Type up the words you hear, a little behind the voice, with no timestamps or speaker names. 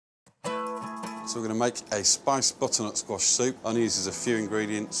So we're going to make a spiced butternut squash soup. Only uses a few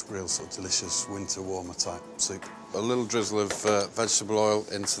ingredients, real sort of delicious winter warmer type soup. A little drizzle of vegetable oil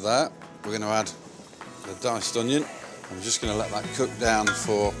into that. We're going to add the diced onion. And we're just going to let that cook down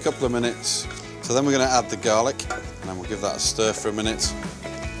for a couple of minutes. So then we're going to add the garlic, and then we'll give that a stir for a minute.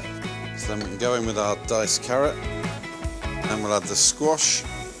 So then we can go in with our diced carrot. Then we'll add the squash.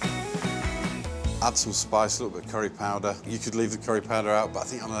 Add some spice, a little bit of curry powder. You could leave the curry powder out, but I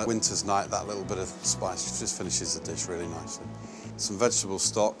think on a winter's night, that little bit of spice just finishes the dish really nicely. Some vegetable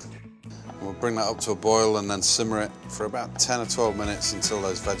stock. And we'll bring that up to a boil and then simmer it for about 10 or 12 minutes until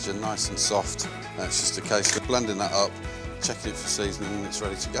those veg are nice and soft. And it's just a case of blending that up, checking it for seasoning, and it's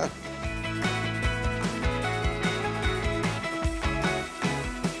ready to go.